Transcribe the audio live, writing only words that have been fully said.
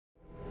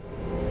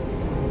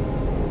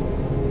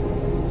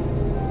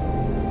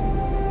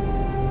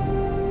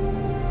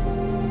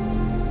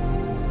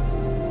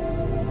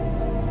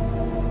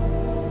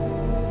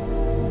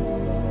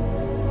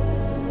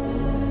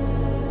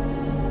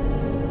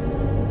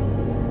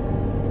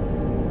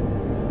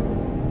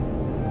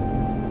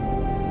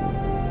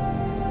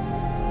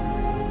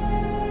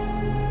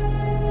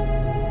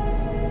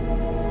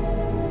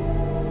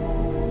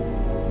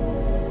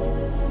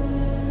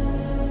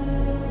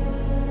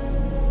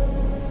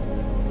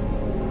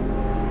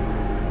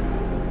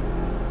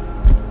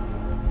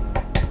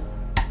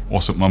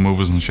What's up my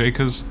movers and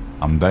shakers?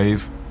 I'm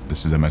Dave,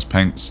 this is MS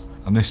Paints,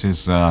 and this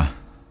is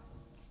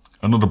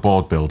another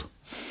board build.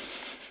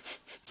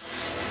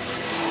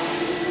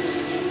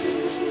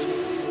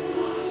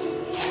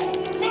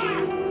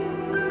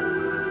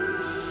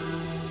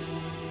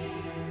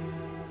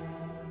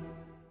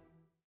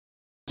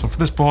 So for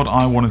this board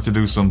I wanted to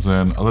do something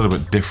a little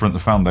bit different.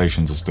 The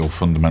foundations are still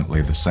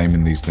fundamentally the same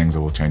in these things. I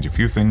will change a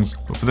few things,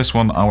 but for this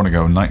one I want to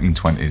go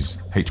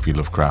 1920s H.P.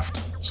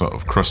 Lovecraft, sort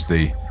of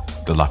crusty,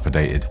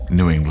 dilapidated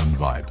New England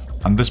vibe.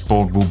 And this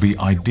board will be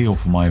ideal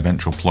for my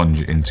eventual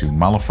plunge into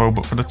Malifaux,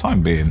 but for the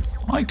time being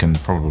I can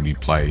probably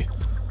play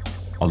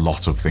a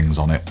lot of things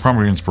on it.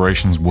 Primary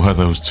inspirations were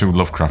those two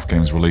Lovecraft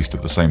games released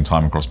at the same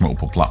time across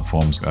multiple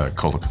platforms,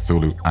 Call of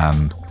Cthulhu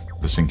and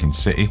The Sinking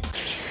City.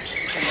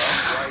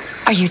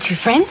 Are you two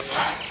friends?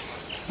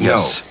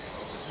 Yes.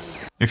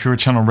 If you're a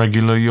channel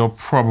regular, you're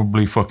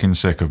probably fucking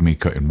sick of me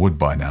cutting wood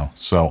by now,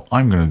 so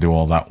I'm gonna do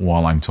all that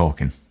while I'm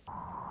talking.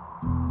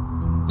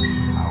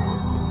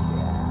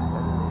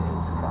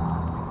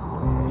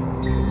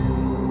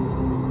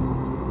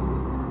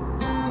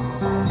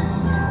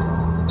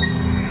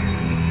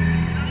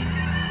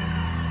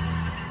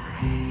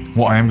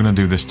 What I am going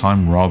to do this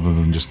time, rather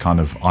than just kind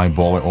of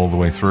eyeball it all the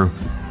way through,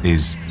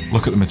 is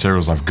look at the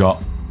materials I've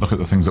got, look at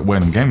the things that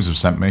Warhammer Games have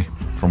sent me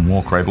from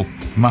Warcradle,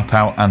 map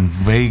out and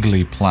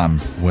vaguely plan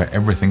where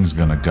everything's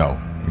going to go.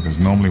 Because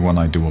normally when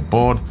I do a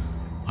board,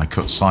 I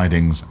cut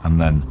sidings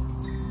and then,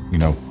 you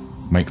know,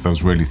 make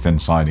those really thin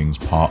sidings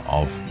part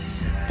of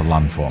the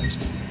landforms.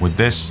 With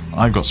this,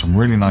 I've got some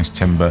really nice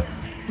timber.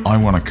 I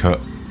want to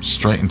cut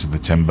straight into the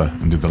timber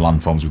and do the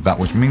landforms with that,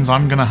 which means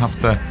I'm gonna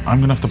have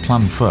to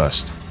plan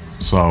first.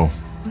 So,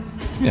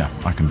 yeah,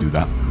 I can do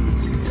that.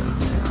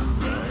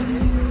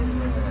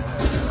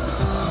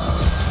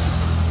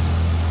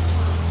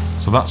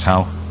 So that's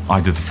how I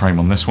did the frame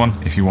on this one.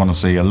 If you want to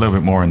see a little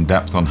bit more in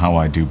depth on how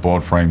I do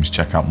board frames,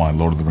 check out my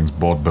Lord of the Rings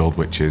board build,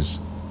 which is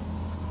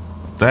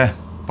there.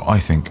 But I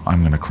think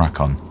I'm going to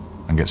crack on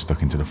and get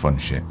stuck into the fun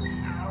shit.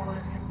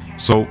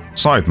 So,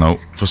 side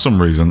note, for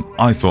some reason,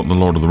 I thought the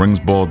Lord of the Rings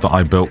board that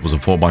I built was a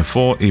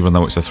 4x4, even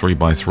though it's a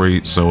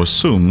 3x3, so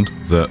assumed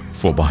that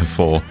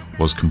 4x4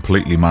 was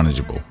completely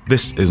manageable.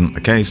 This isn't the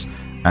case,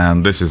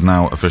 and this is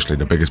now officially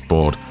the biggest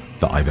board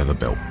that I've ever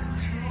built.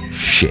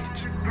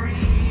 Shit.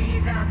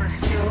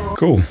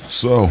 Cool,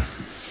 so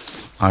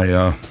I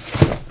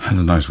had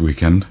a nice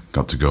weekend,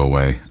 got to go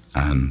away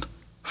and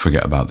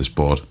forget about this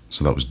board,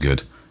 so that was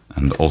good.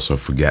 And also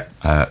forget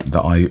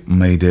that I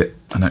made it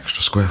an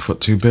extra square foot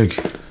too big,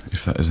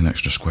 if that is an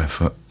extra square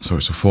foot. So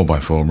it's a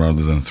 4x4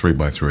 rather than a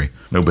 3x3. A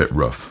little bit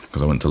rough,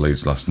 because I went to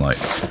Leeds last night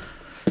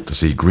to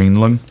see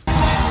Greenlung.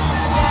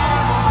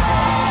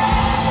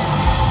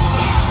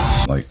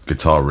 Like,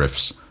 guitar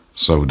riffs,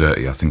 so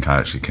dirty, I think I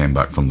actually came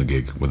back from the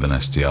gig with an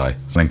STI.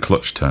 Then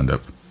Clutch turned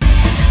up.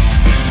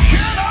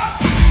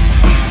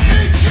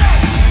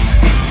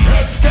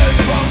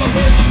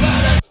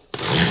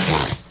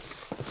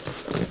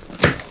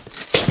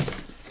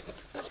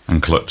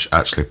 And Clutch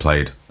actually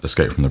played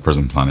Escape from the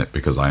Prison Planet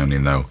because I only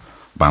know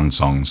band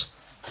songs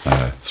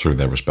through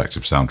their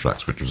respective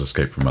soundtracks, which was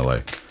Escape from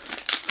LA.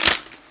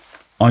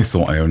 I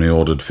thought I only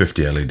ordered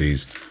 50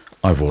 LEDs.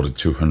 I've ordered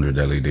 200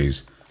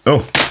 LEDs.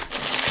 Oh!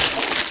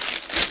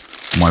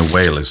 My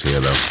whale is here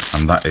though,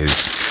 and that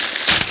is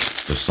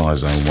the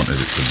size I wanted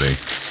it to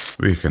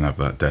be. We can have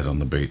that dead on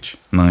the beach.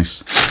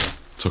 Nice.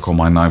 Took all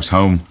my knives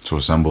home to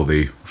assemble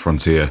the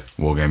Frontier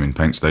Wargaming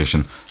paint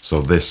station, so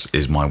this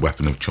is my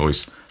weapon of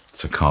choice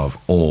to carve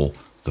all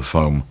the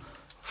foam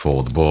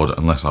for the board,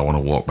 unless I want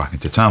to walk back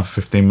into town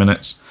for 15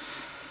 minutes.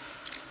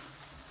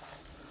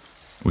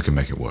 We can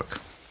make it work.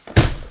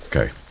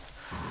 Okay,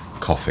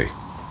 coffee.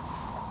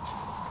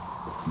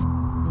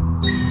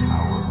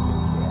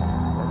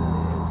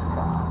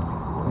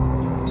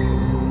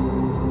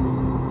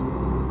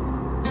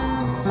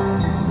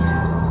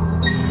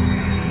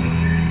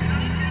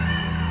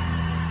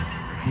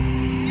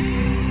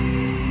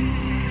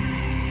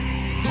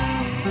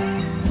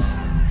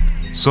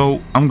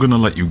 So, I'm gonna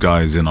let you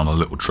guys in on a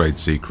little trade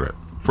secret,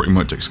 pretty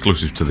much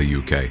exclusive to the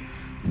UK.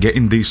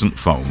 Getting decent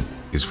foam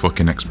is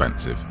fucking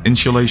expensive.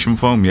 Insulation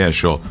foam, yeah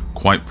sure,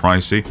 quite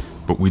pricey,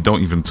 but we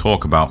don't even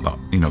talk about that,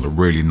 you know, the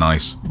really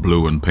nice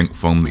blue and pink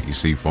foam that you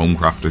see foam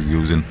crafters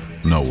using.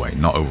 No way,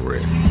 not over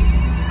here.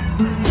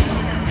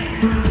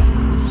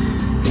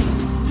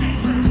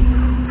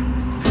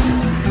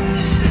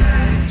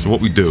 So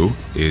what we do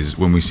is,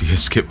 when we see a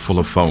skip full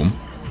of foam,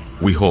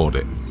 we hoard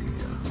it.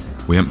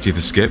 We empty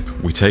the skip,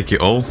 we take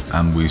it all,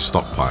 and we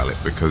stockpile it,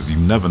 because you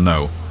never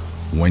know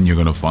when you're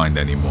going to find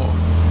any more.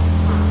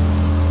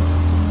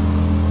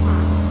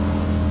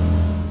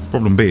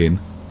 Problem being,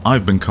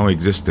 I've been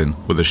coexisting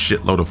with a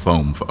shitload of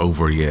foam for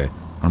over a year,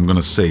 and I'm going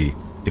to see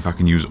if I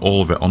can use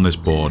all of it on this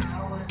board,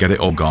 get it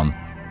all gone,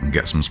 and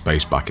get some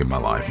space back in my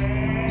life.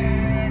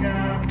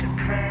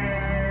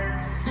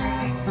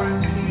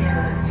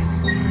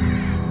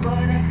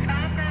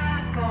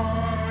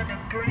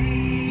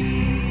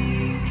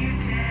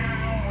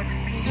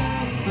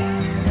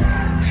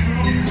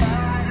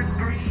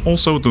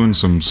 Also doing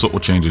some subtle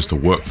changes to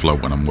workflow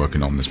when I'm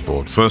working on this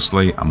board.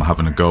 Firstly, I'm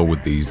having a go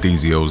with these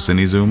DZO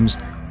Cine Zooms,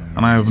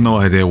 and I have no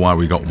idea why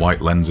we got white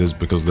lenses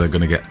because they're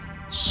going to get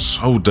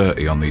so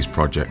dirty on these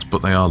projects,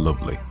 but they are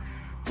lovely.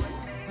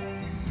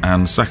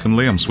 And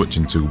secondly, I'm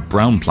switching to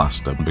brown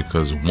plaster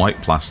because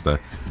white plaster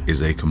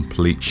is a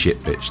complete shit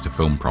bitch to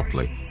film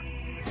properly.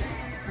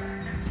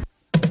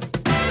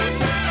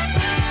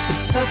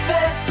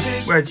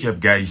 What's up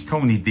guys,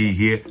 Tony D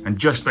here, and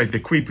just like the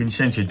creeping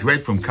sense of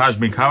dread from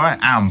Cosmic Horror,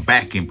 I'm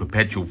back in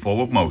perpetual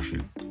forward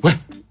motion. What?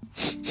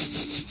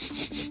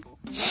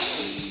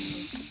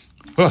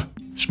 Oh,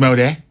 smell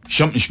that?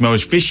 Something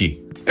smells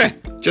fishy.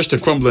 Just a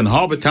crumbling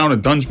harbour town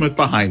of Dunsmouth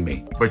behind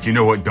me. But you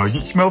know what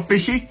doesn't smell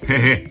fishy?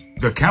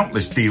 The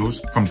countless deals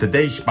from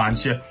today's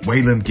sponsor,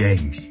 Wayland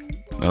Games.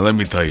 Now let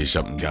me tell you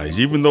something guys,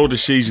 even though the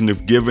season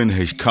of giving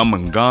has come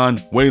and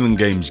gone, Wayland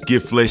Games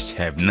gift lists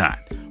have not.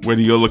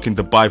 Whether you're looking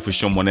to buy for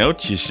someone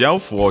else,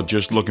 yourself, or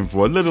just looking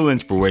for a little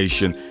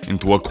inspiration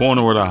into a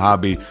corner of the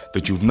hobby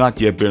that you've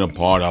not yet been a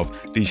part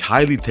of, these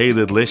highly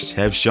tailored lists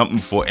have something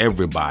for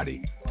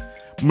everybody.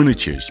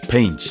 Miniatures,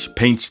 paints,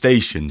 paint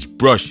stations,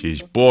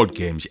 brushes, board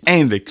games,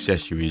 and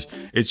accessories.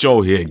 It's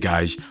all here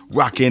guys,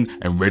 rocking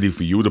and ready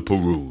for you to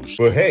peruse.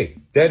 But hey,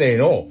 that ain't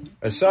all.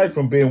 Aside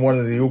from being one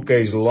of the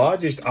UK's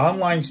largest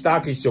online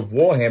stockists of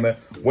Warhammer,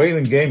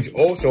 Wayland Games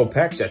also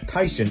packs a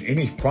Tyson in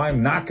his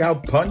prime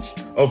knockout punch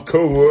of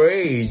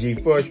crazy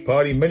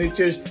first-party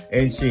miniatures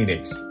and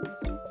scenics.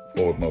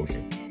 Forward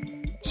motion.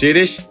 See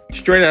this?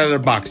 Straight out of the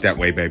box that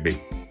way, baby.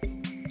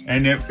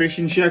 And that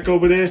fishing shack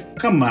over there?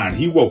 Come on,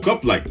 he woke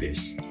up like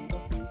this.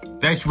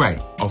 That's right,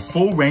 a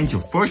full range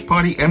of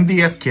first-party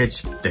MDF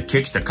kits that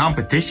kicks the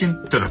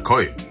competition to the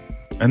curb.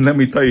 And let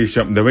me tell you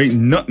something, there ain't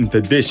nothing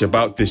to dish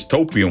about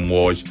dystopian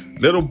wars.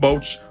 Little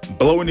boats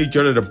blowing each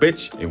other to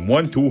bits in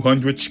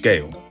 1/200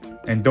 scale.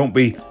 And don't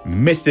be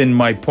missing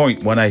my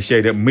point when I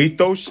say that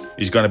Mythos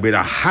is gonna be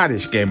the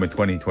hottest game of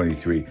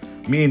 2023.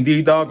 Me and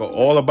D-Dog are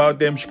all about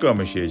them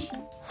skirmishes.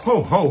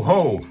 Ho, ho,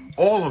 ho,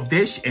 all of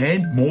this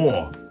and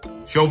more.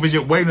 So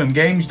visit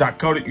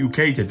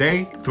waylandgames.co.uk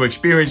today to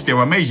experience their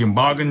amazing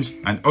bargains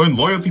and earn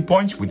loyalty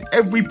points with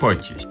every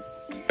purchase.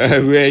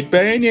 Alright,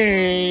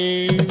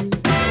 Benny!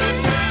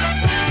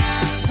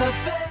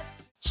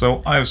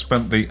 So I have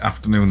spent the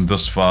afternoon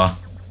thus far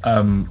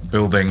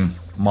building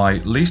my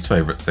least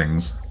favourite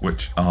things,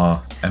 which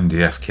are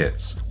MDF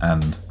kits,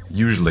 and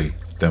usually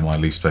they're my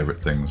least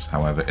favourite things.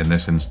 However, in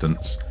this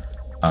instance,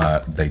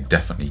 they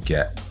definitely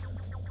get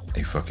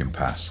a fucking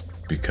pass,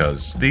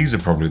 because these are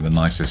probably the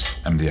nicest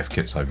MDF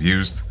kits I've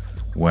used.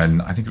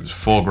 When I think it was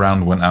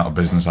Foreground went out of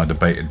business, I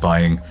debated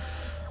buying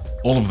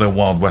all of their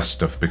Wild West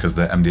stuff because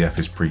their MDF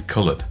is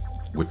pre-coloured,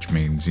 which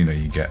means, you know,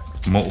 you get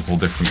multiple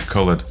different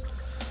coloured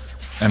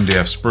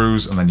MDF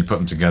sprues, and then you put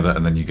them together,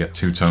 and then you get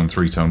 2-tone,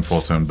 3-tone,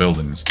 4-tone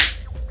buildings.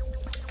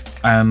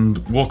 And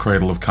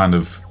Warcradle have kind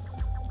of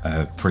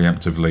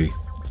preemptively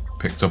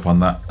picked up on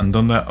that and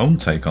done their own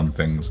take on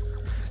things.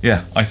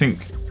 Yeah, I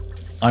think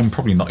I'm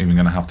probably not even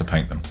going to have to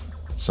paint them,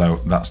 so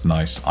that's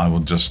nice. I will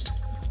just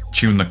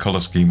tune the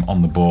colour scheme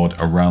on the board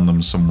around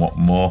them somewhat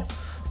more.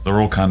 They're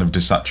all kind of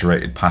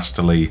desaturated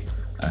pastel-y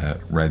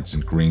reds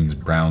and greens,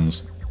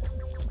 browns.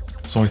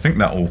 So I think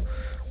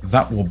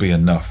that will be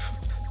enough.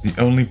 The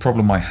only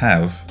problem I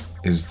have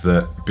is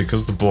that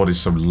because the board is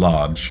so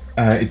large,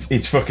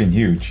 it's fucking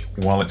huge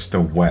while it's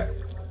still wet.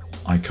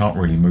 I can't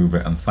really move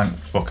it, and thank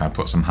fuck I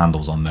put some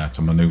handles on there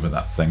to maneuver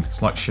that thing.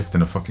 It's like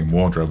shifting a fucking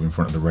wardrobe in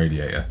front of the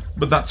radiator,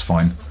 but that's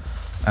fine.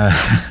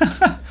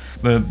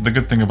 The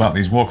good thing about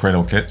these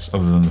Warcradle kits,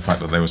 other than the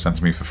fact that they were sent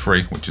to me for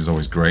free, which is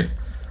always great,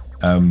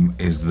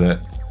 is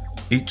that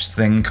each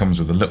thing comes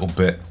with a little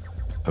bit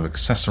of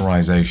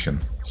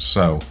accessorization.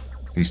 So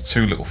these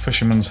two little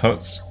fisherman's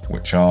huts,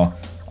 which are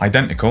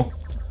identical,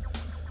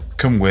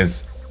 come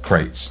with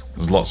crates.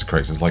 There's lots of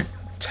crates. There's like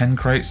 10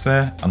 crates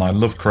there, and I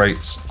love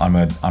crates. I'm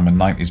a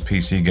 90s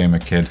PC gamer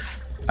kid,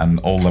 and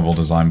all level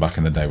design back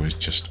in the day was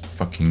just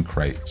fucking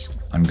crates.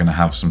 I'm gonna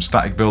have some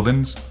static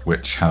buildings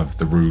which have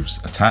the roofs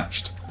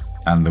attached,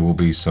 and there will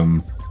be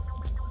some,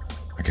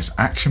 I guess,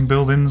 action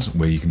buildings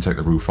where you can take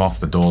the roof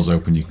off, the doors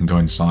open, you can go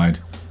inside.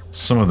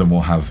 Some of them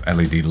will have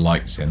LED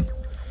lights in.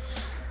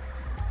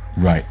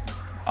 Right,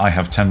 I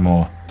have 10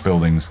 more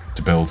buildings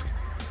to build.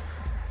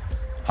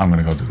 I'm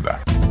gonna go do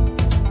that.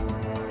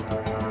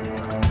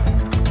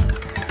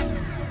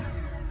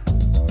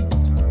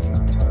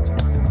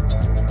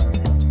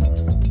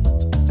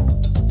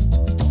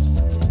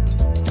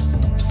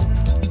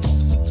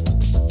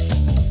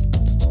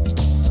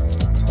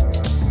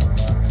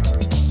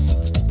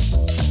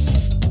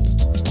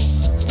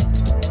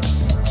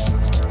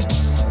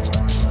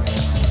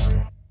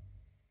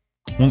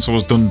 Once I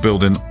was done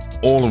building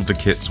all of the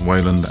kits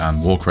Wayland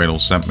and Warcradle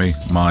sent me,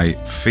 my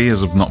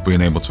fears of not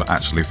being able to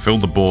actually fill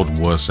the board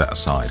were set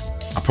aside.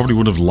 I probably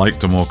would have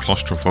liked a more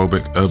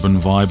claustrophobic urban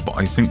vibe, but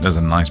I think there's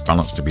a nice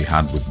balance to be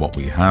had with what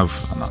we have,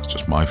 and that's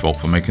just my fault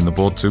for making the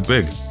board too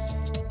big.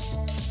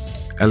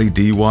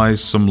 LED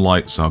wise, some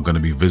lights are going to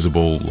be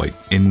visible like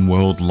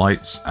in-world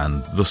lights,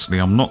 and thusly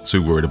I'm not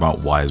too worried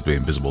about wires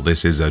being visible.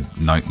 This is a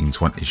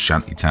 1920s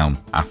shanty town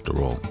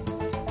after all.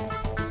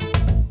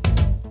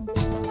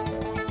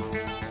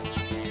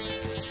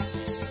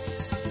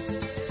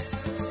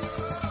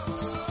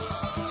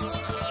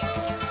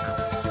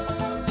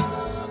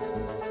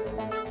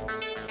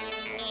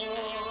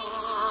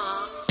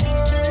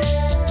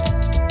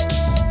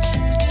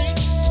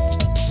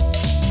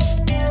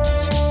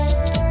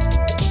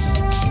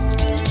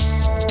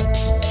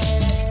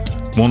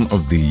 One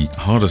of the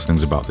hardest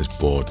things about this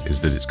board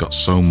is that it's got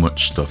so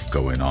much stuff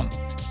going on.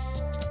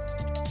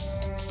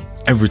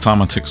 Every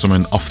time I tick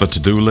something off the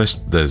to-do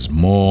list, there's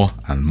more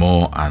and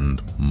more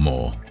and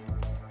more.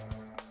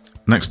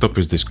 Next up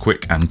is this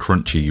quick and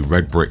crunchy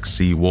red brick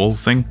seawall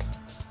thing.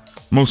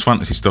 Most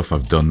fantasy stuff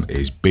I've done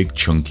is big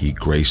chunky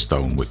grey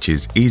stone, which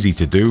is easy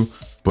to do,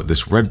 but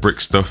this red brick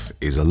stuff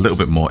is a little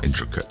bit more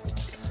intricate.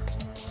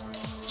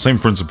 Same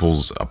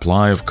principles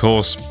apply, of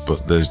course,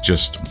 but there's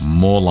just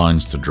more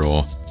lines to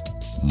draw,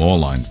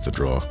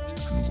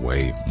 and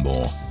way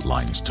more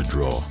lines to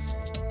draw.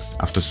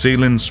 After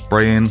sealing,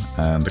 spraying,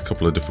 and a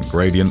couple of different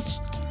gradients,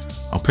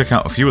 I'll pick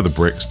out a few of the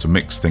bricks to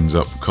mix things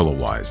up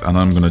colour-wise, and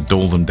I'm going to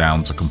dull them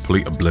down to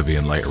complete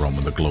oblivion later on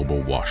with a global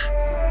wash.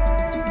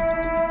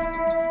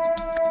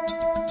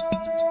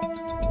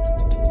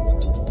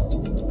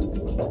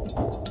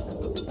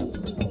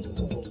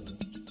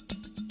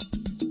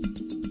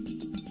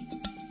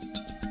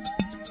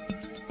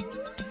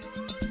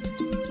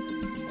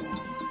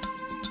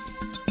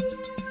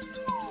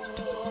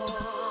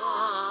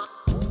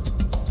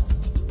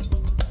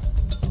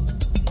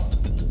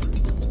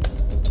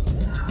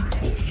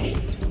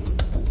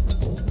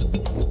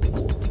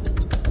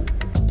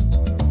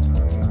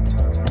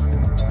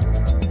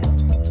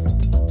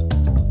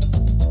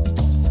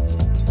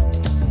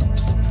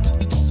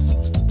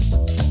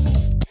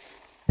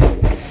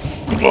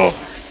 Oh,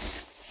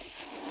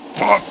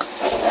 fuck.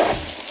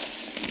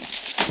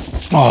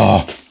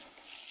 Oh.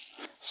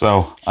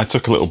 So I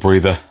took a little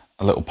breather,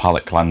 a little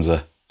palate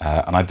cleanser,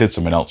 and I did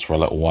something else for a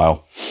little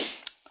while,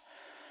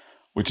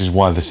 which is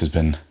why this has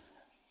been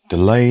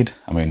delayed.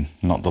 I mean,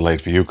 not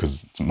delayed for you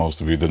because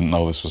most of you didn't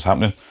know this was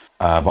happening,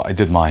 but I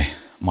did my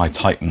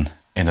Titan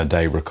in a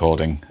day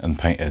recording and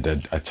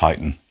painted a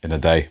Titan in a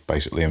day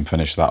basically and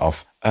finished that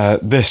off.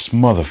 This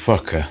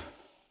motherfucker,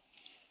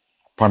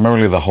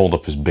 primarily the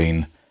holdup has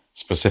been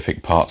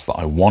specific parts that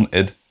I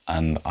wanted,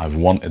 and I've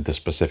wanted the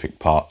specific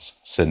parts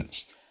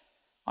since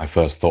I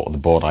first thought of the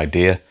board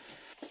idea.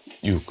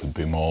 You could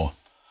be more,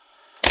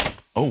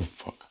 oh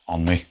fuck,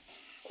 on me.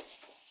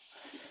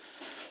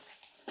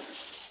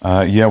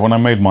 Yeah, when I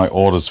made my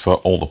orders for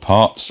all the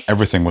parts,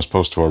 everything was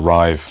supposed to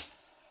arrive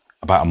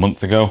about a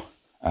month ago.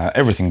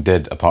 Everything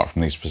did apart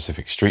from these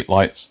specific street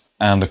lights,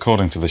 and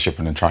according to the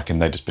shipping and tracking,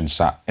 they'd just been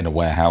sat in a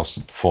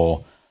warehouse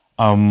for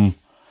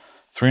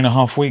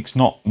 3.5 weeks,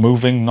 not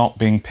moving, not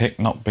being picked,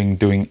 not being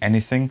doing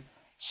anything.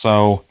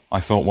 So I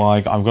thought, well,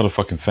 I've got to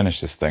fucking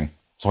finish this thing.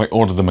 So I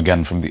ordered them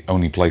again from the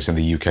only place in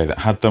the UK that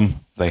had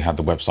them. They had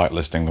the website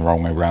listing the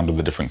wrong way around with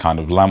a different kind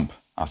of lamp.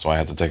 That's why I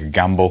had to take a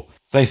gamble.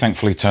 They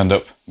thankfully turned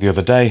up the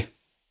other day,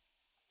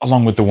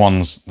 along with the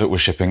ones that were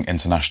shipping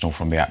international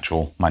from the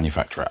actual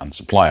manufacturer and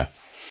supplier.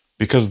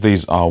 Because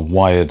these are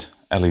wired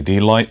LED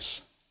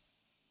lights,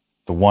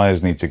 the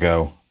wires need to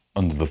go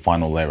under the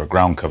final layer of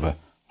ground cover,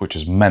 which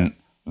has meant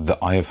that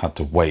I have had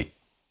to wait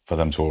for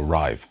them to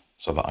arrive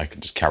so that I can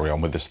just carry on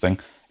with this thing.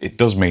 It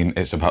does mean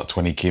it's about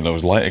 20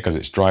 kilos lighter because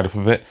it's dried up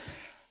a bit.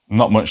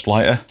 Not much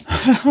lighter,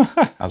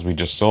 as we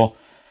just saw.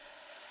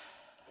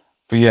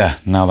 But yeah,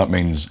 now that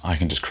means I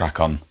can just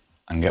crack on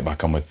and get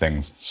back on with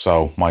things.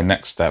 So my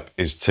next step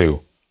is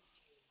to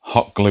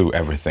hot glue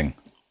everything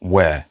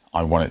where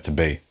I want it to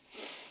be.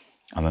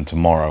 And then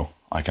tomorrow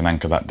I can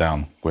anchor that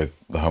down with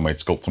the homemade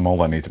sculptor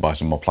mold. I need to buy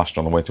some more plaster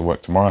on the way to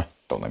work tomorrow.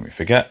 Don't let me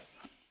forget.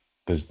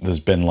 There's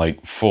been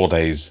like 4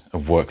 days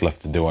of work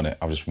left to do on it.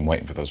 I've just been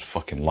waiting for those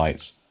fucking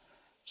lights.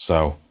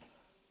 So,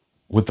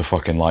 with the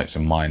fucking lights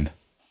in mind, it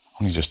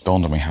only just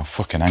dawned on me how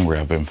fucking angry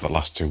I've been for the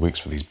last 2 weeks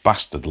for these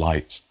bastard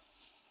lights.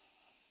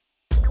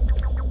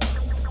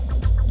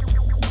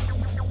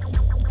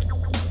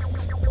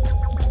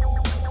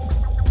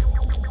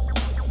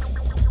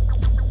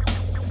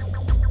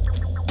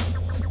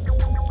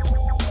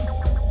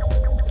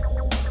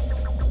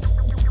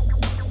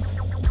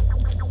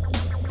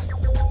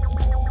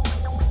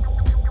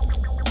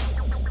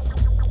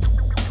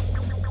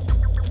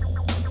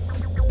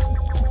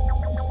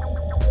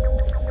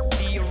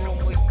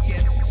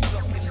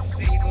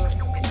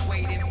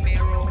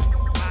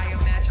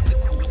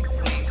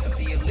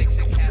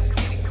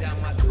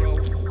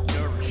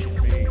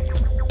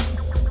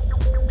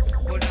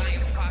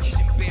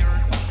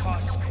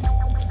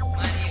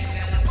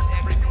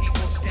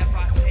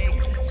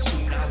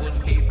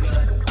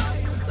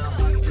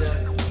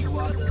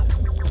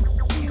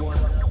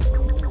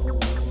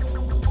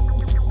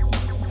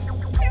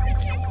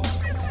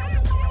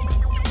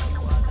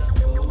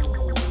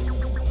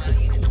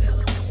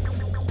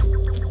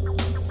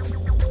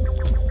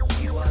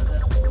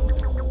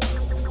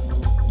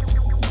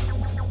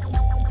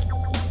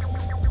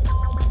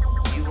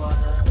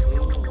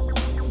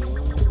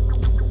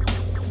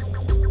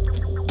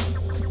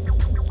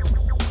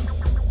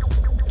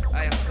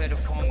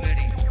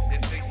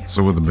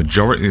 So with the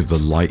majority of the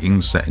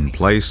lighting set in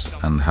place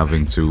and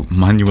having to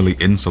manually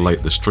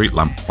insulate the street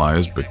lamp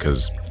wires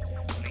because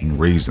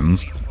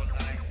reasons,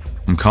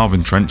 I'm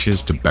carving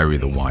trenches to bury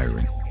the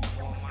wiring.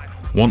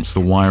 Once the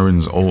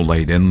wiring's all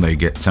laid in, they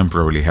get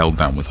temporarily held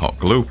down with hot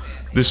glue.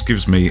 This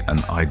gives me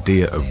an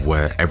idea of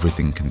where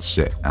everything can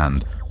sit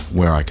and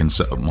where I can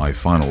set up my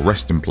final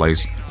resting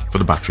place for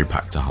the battery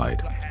pack to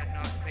hide.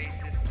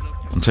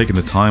 I'm taking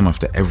the time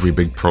after every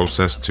big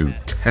process to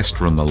test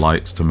run the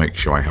lights to make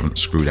sure I haven't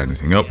screwed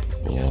anything up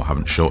or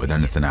haven't shorted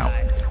anything out.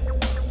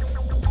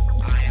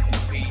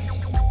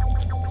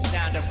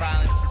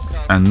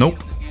 And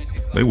nope,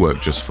 they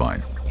work just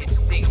fine.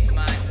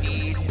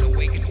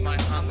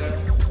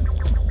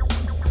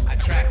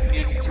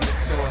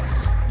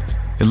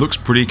 It looks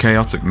pretty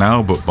chaotic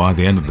now, but by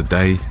the end of the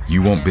day,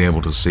 you won't be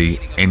able to see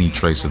any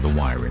trace of the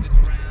wiring.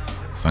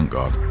 Thank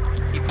God.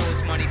 He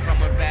pulls money from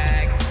her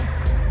bag.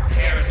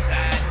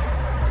 Parasite.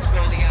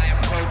 Slowly I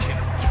approach him.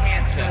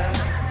 Cancer.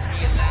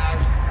 He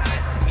allows his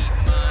eyes to meet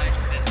mine.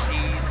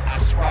 Disease. I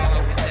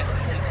swallow his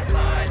essence into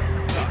mine.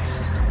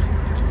 Dust.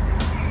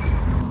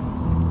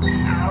 I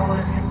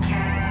was the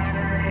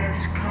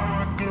catalyst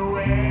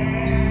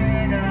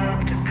conduit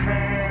of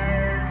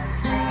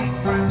depressing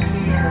my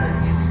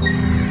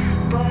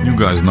peers. You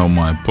guys know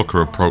my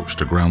pucker approach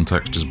to ground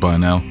textures by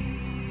now.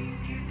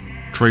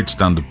 Trade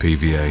standard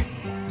PVA.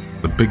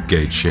 The big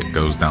gauge shit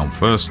goes down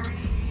first,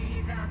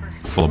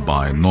 followed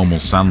by normal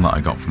sand that I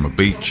got from a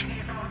beach,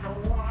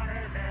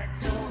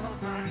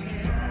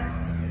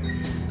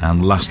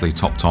 and lastly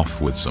topped off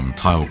with some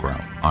tile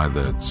grout,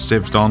 either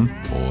sieved on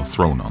or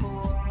thrown on.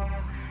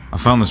 I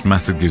found this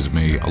method gives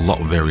me a lot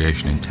of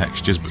variation in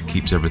textures but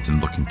keeps everything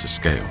looking to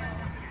scale.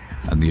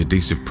 And the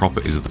adhesive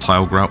properties of the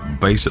tile grout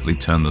basically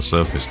turn the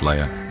surface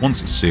layer,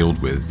 once it's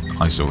sealed with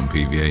ISO and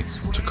PVA,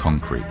 to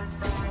concrete.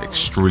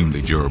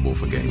 Extremely durable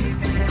for gaming.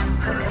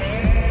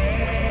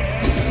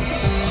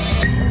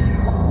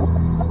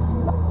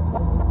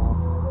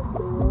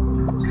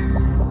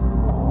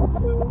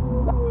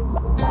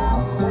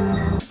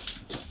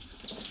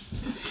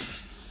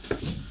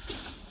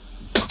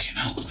 Okay,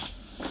 now.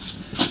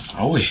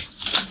 Are we?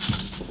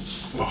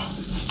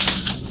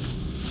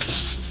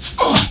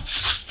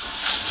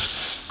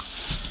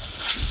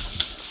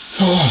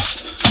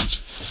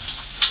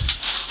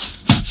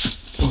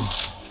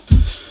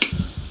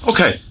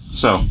 Okay,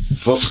 so,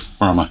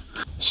 where am I?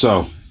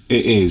 So,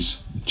 it is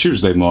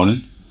Tuesday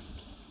morning.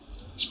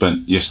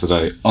 Spent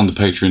yesterday on the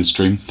Patreon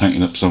stream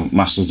painting up some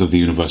Masters of the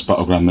Universe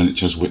Battleground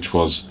miniatures, which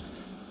was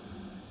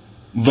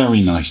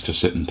very nice to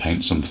sit and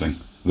paint something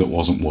that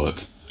wasn't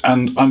work.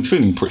 And I'm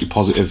feeling pretty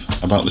positive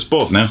about this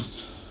board now.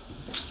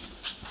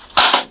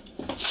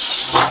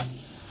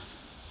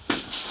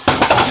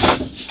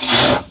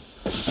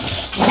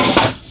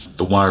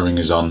 The wiring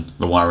is on,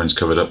 the wiring's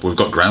covered up, we've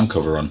got ground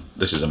cover on.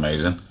 This is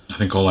amazing. I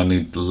think all I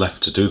need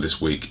left to do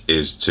this week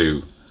is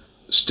to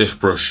stiff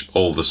brush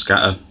all the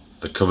scatter,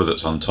 the cover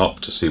that's on top,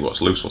 to see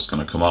what's loose, what's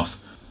going to come off,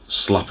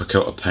 slap a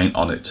coat of paint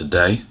on it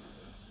today,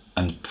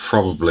 and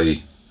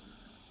probably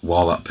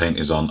while that paint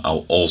is on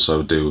I'll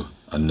also do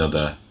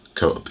another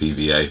coat of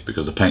PVA,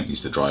 because the paint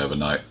needs to dry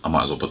overnight. I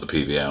might as well put the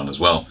PVA on as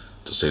well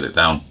to seal it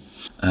down.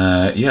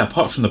 Yeah,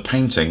 apart from the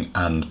painting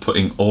and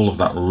putting all of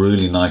that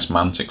really nice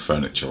Mantic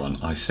furniture on,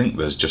 I think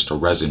there's just a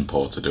resin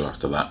pour to do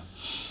after that.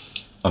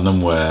 And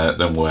then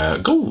we're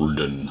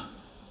golden.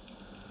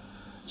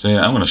 So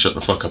yeah, I'm going to shut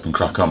the fuck up and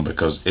crack on,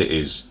 because it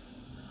is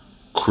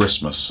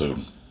Christmas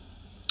soon.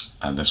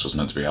 And this was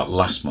meant to be out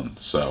last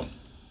month, so...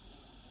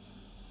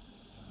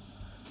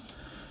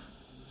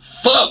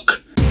 Fuck!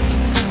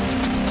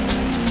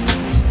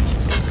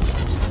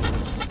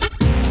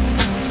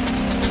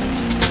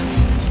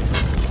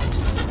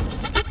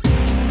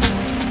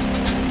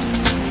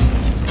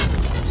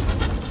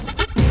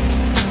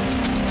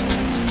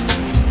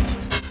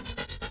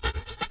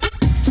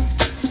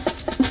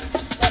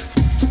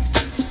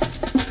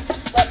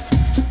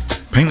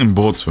 Painting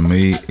boards for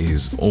me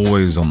is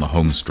always on the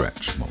home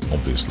stretch, well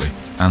obviously,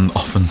 and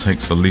often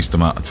takes the least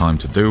amount of time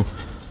to do.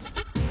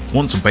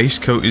 Once a base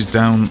coat is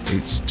down,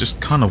 it's just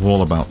kind of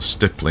all about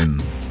stippling,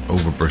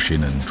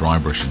 overbrushing and dry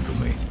brushing for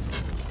me.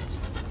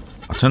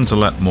 I tend to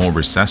let more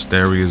recessed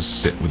areas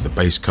sit with the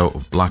base coat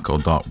of black or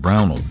dark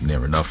brown or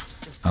near enough,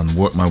 and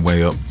work my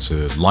way up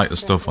to lighter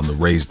stuff on the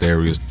raised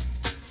areas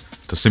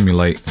to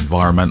simulate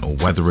environmental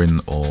weathering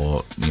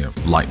or,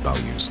 light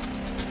values.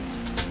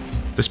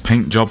 This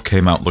paint job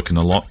came out looking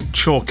a lot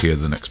chalkier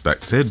than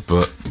expected,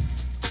 but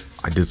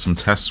I did some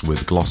tests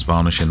with gloss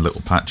varnish in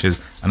little patches,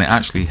 and it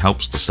actually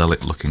helps to sell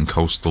it looking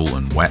coastal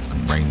and wet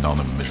and rained on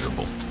and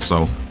miserable.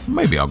 So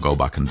maybe I'll go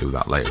back and do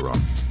that later on.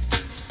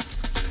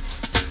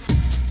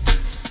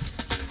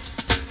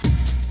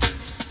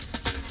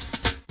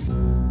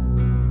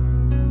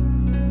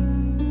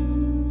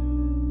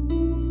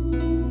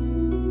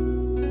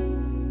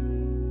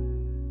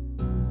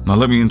 Now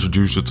let me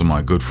introduce you to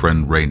my good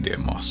friend reindeer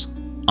moss.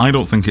 I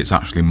don't think it's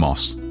actually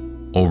moss,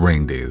 or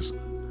reindeers.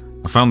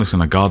 I found this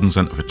in a garden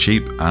centre for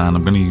cheap, and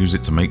I'm going to use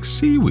it to make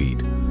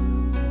seaweed.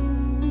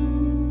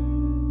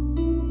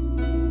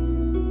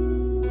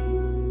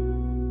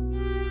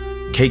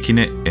 caking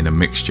it in a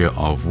mixture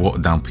of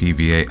watered down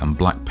PVA and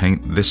black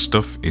paint, this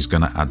stuff is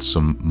going to add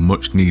some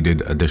much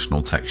needed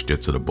additional texture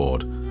to the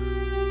board.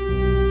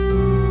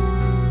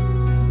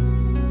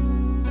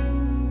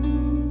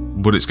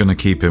 But it's going to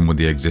keep in with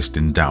the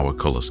existing dour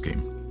colour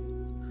scheme.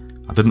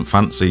 I didn't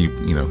fancy,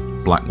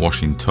 black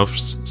washing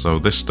tufts, so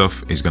this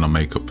stuff is going to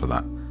make up for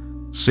that.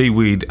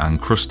 Seaweed and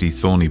crusty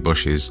thorny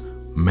bushes,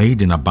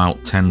 made in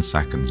about 10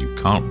 seconds, you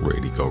can't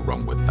really go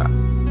wrong with that.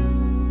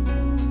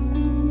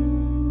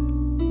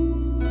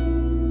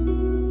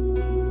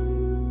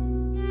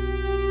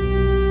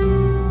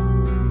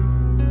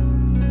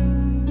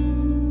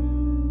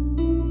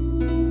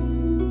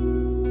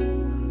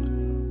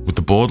 With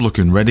the board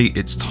looking ready,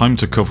 it's time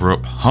to cover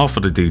up half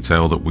of the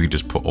detail that we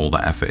just put all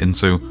that effort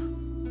into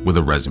with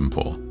a resin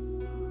pour.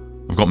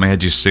 I've got my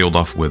edges sealed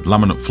off with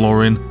laminate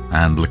flooring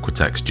and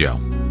Liquitex gel.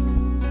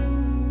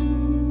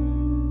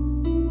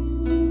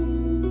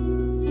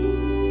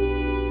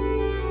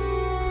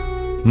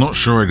 Not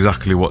sure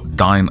exactly what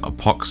Dyne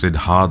Epoxide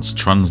Hards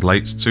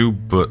translates to,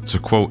 but to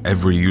quote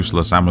every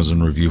useless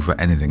Amazon review for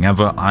anything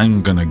ever,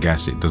 I'm gonna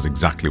guess it does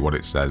exactly what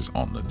it says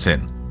on the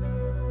tin.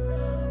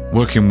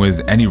 Working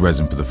with any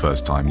resin for the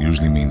first time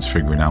usually means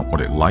figuring out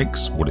what it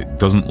likes, what it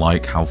doesn't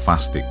like, how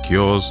fast it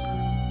cures,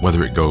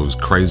 whether it goes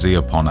crazy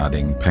upon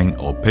adding paint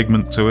or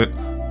pigment to it,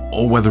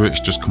 or whether it's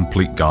just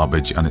complete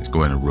garbage and it's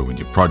going to ruin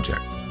your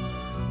project.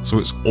 So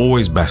it's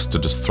always best to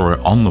just throw it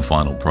on the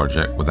final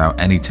project without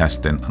any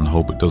testing and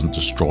hope it doesn't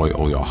destroy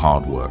all your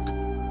hard work.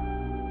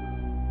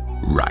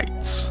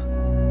 Right.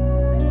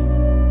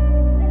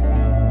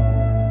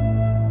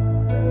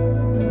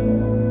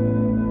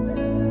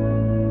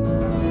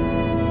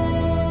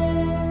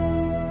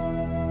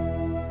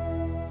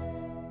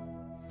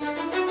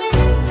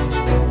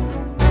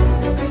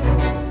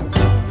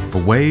 For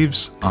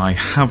waves, I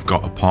have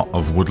got a pot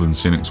of Woodland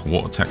Scenic's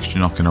water texture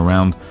knocking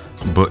around,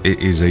 but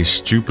it is a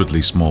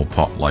stupidly small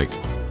pot. Like,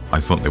 I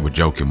thought they were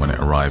joking when it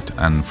arrived,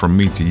 and from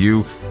me to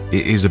you,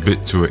 it is a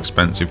bit too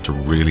expensive to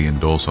really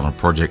endorse on a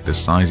project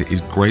this size. It is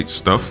great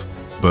stuff,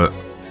 but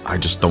I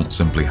just don't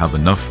simply have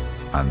enough,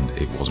 and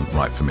it wasn't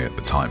right for me at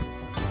the time.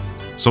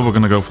 So we're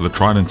going to go for the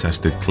tried and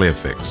tested Clear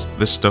Fix.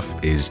 This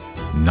stuff is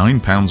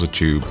 £9 a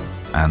tube,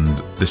 and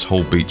this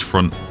whole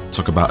beachfront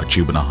took about a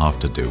tube and a half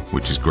to do,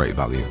 which is great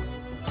value.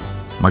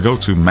 My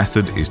go-to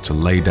method is to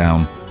lay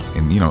down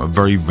in, a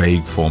very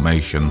vague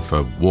formation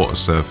for water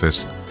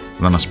surface,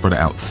 and then I spread it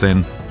out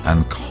thin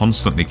and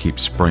constantly keep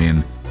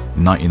spraying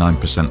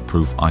 99%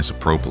 proof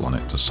isopropyl on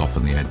it to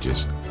soften the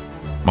edges.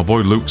 My boy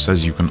Luke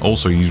says you can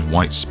also use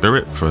white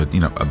spirit for,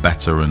 a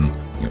better and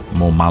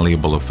more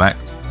malleable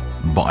effect,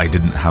 but I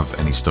didn't have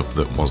any stuff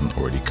that wasn't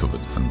already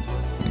covered and,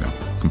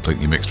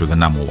 completely mixed with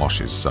enamel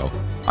washes, so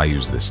I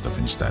use this stuff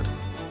instead.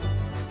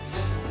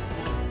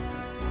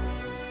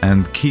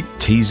 And keep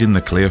teasing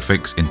the Clear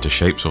Fix into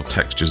shapes or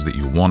textures that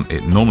you want.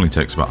 It normally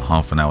takes about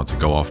half an hour to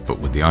go off, but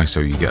with the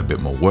ISO you get a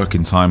bit more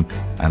working time,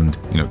 and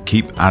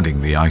keep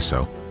adding the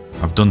ISO.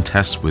 I've done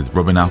tests with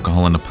rubbing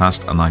alcohol in the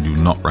past and I do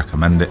not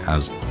recommend it,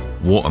 as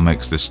water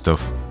makes this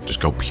stuff just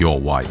go pure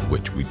white,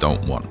 which we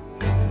don't want.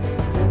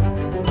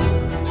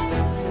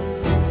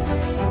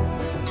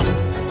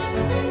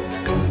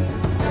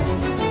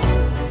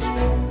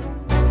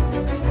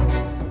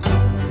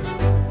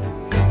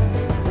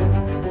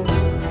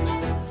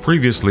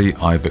 Previously,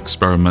 I've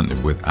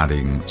experimented with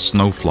adding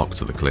snow flock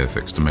to the Clear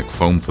Fix to make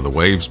foam for the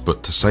waves,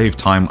 but to save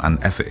time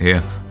and effort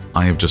here,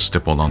 I have just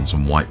stippled on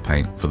some white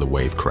paint for the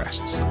wave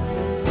crests.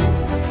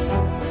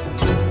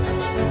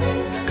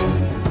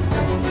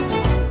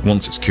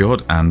 Once it's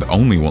cured, and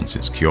only once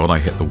it's cured, I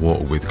hit the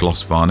water with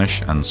gloss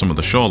varnish and some of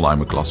the shoreline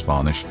with gloss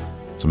varnish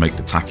to make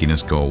the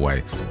tackiness go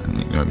away,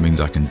 and it means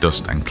I can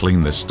dust and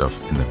clean this stuff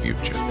in the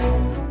future.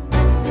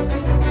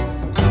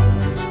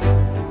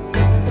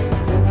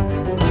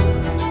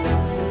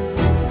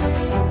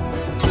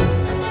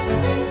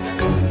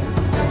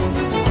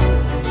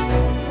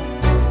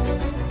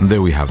 And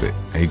there we have it,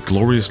 a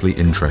gloriously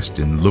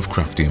interesting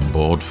Lovecraftian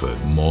board for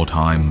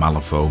Mordheim,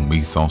 Malifaux,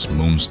 Mythos,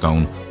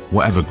 Moonstone,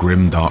 whatever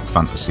grim dark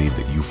fantasy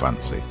that you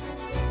fancy.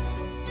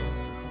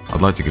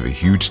 I'd like to give a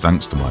huge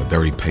thanks to my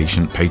very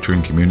patient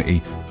Patreon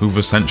community who've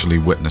essentially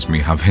witnessed me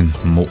having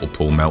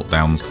multiple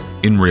meltdowns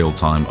in real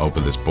time over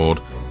this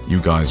board.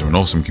 You guys are an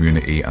awesome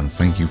community, and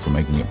thank you for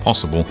making it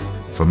possible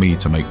for me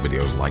to make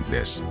videos like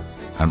this.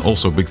 And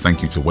also a big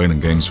thank you to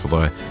Wayland Games for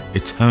their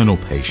eternal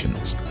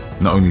patience.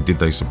 Not only did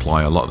they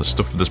supply a lot of the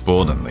stuff for this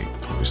board, and they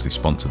obviously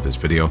sponsored this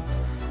video,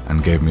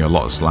 and gave me a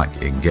lot of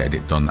slack in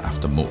getting it done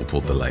after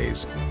multiple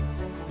delays.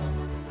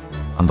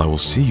 And I will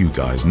see you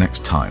guys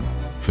next time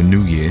for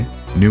New Year,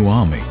 New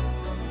Army.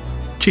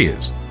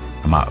 Cheers,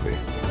 I'm out of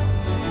here.